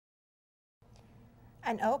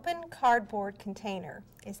An open cardboard container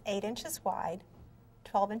is 8 inches wide,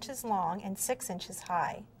 12 inches long, and 6 inches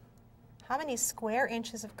high. How many square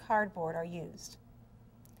inches of cardboard are used?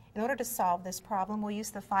 In order to solve this problem, we'll use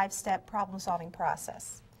the 5-step problem-solving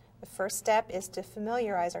process. The first step is to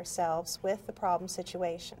familiarize ourselves with the problem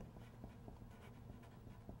situation.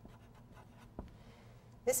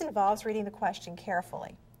 This involves reading the question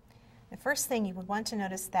carefully. The first thing you would want to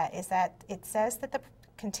notice is that it says that the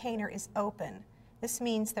container is open. This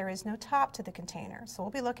means there is no top to the container, so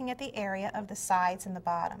we'll be looking at the area of the sides and the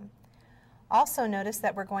bottom. Also notice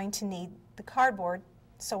that we're going to need the cardboard,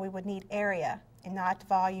 so we would need area and not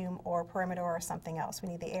volume or perimeter or something else. We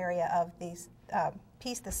need the area of these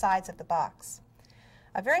the sides of the box.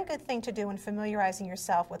 A very good thing to do when familiarizing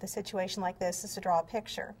yourself with a situation like this is to draw a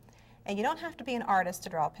picture. And you don't have to be an artist to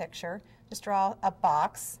draw a picture. Just draw a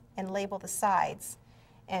box and label the sides.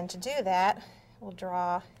 And to do that, we'll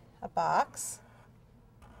draw a box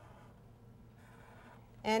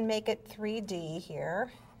and make it 3D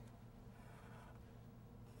here.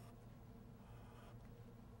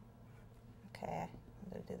 Okay,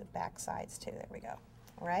 I'm going to do the back sides too. There we go.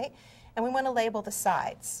 All right, and we want to label the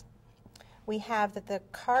sides. We have that the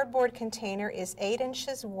cardboard container is 8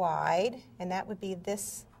 inches wide, and that would be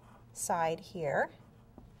this side here.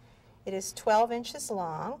 It is 12 inches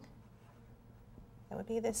long. That would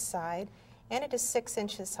be this side, and it is 6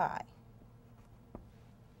 inches high.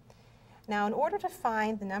 Now, in order to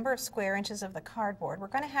find the number of square inches of the cardboard, we're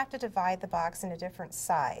going to have to divide the box into different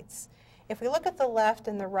sides. If we look at the left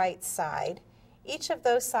and the right side, each of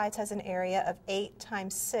those sides has an area of 8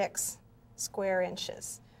 times 6 square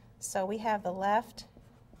inches. So we have the left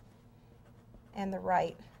and the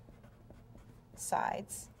right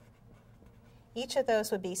sides. Each of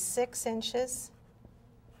those would be 6 inches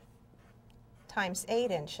times 8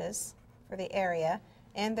 inches for the area,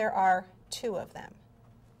 and there are 2 of them.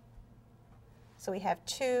 So we have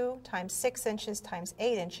 2 times 6 inches times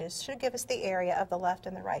 8 inches should give us the area of the left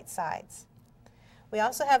and the right sides. We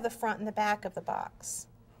also have the front and the back of the box.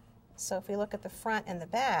 So if we look at the front and the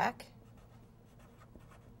back,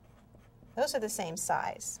 those are the same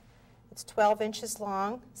size. It's 12 inches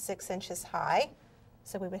long, 6 inches high.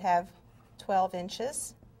 So we would have 12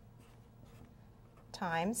 inches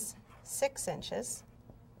times 6 inches.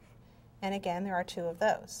 And again, there are 2 of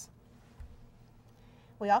those.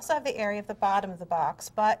 We also have the area of the bottom of the box,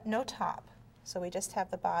 but no top. So we just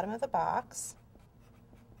have the bottom of the box.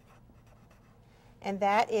 And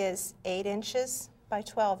that is 8 inches by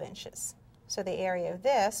 12 inches. So the area of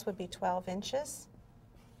this would be 12 inches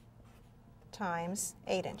times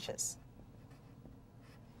 8 inches.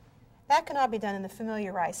 That can all be done in the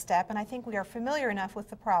familiarize step, and I think we are familiar enough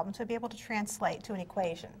with the problem to be able to translate to an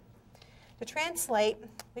equation. To translate,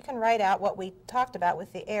 we can write out what we talked about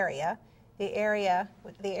with the area. The area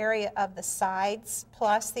of the sides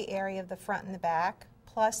plus the area of the front and the back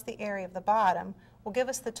plus the area of the bottom will give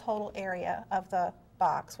us the total area of the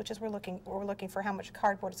box, which is we're looking for how much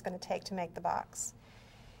cardboard it's going to take to make the box.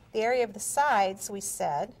 The area of the sides, we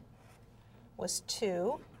said, was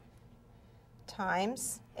 2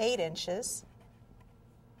 times 8 inches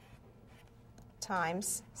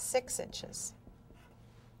times 6 inches.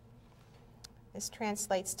 This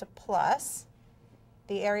translates to plus.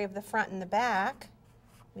 The area of the front and the back,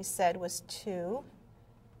 we said, was 2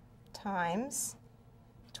 times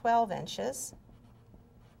 12 inches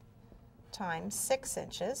times 6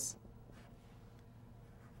 inches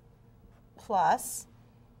plus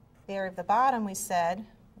the area of the bottom, we said,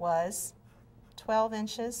 was 12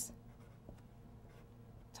 inches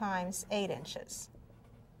times 8 inches.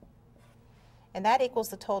 And that equals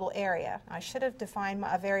the total area. I should have defined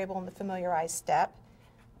a variable in the familiarize step,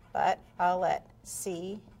 but I'll let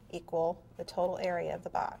C equal the total area of the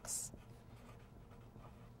box.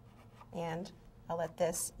 And I'll let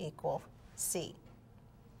this equal C.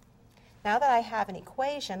 Now that I have an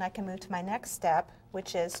equation, I can move to my next step,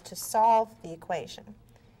 which is to solve the equation.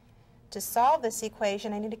 To solve this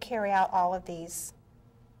equation, I need to carry out all of these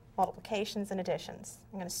multiplications and additions.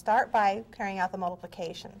 I'm going to start by carrying out the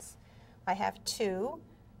multiplications. I have 2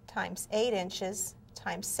 times 8 inches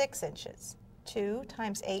times 6 inches. 2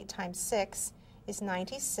 times 8 times 6 is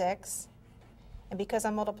 96. And because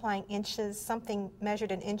I'm multiplying inches, something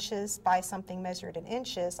measured in inches by something measured in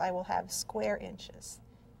inches, I will have square inches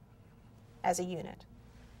as a unit.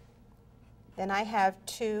 Then I have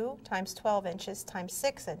 2 times 12 inches times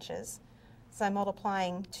 6 inches. So I'm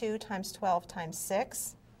multiplying 2 times 12 times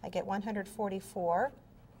 6. I get 144.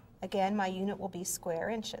 Again, my unit will be square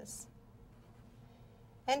inches.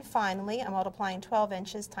 And finally, I'm multiplying 12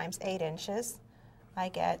 inches times 8 inches. I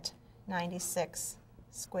get 96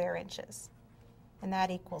 square inches. and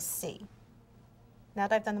that equals C. Now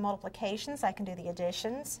that I've done the multiplications, I can do the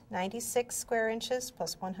additions. 96 square inches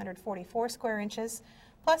plus 144 square inches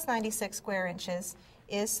plus 96 square inches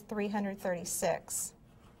is 336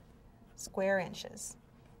 square inches,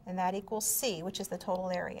 and that equals C, which is the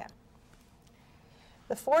total area.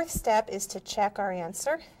 The fourth step is to check our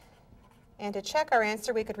answer. And to check our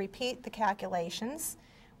answer, we could repeat the calculations.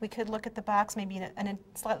 We could look at the box maybe in a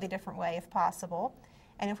slightly different way if possible.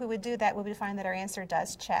 And if we would do that, we would find that our answer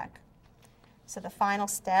does check. So the final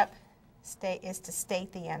step is to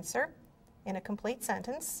state the answer in a complete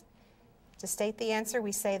sentence. To state the answer,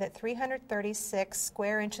 we say that 336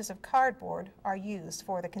 square inches of cardboard are used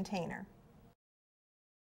for the container.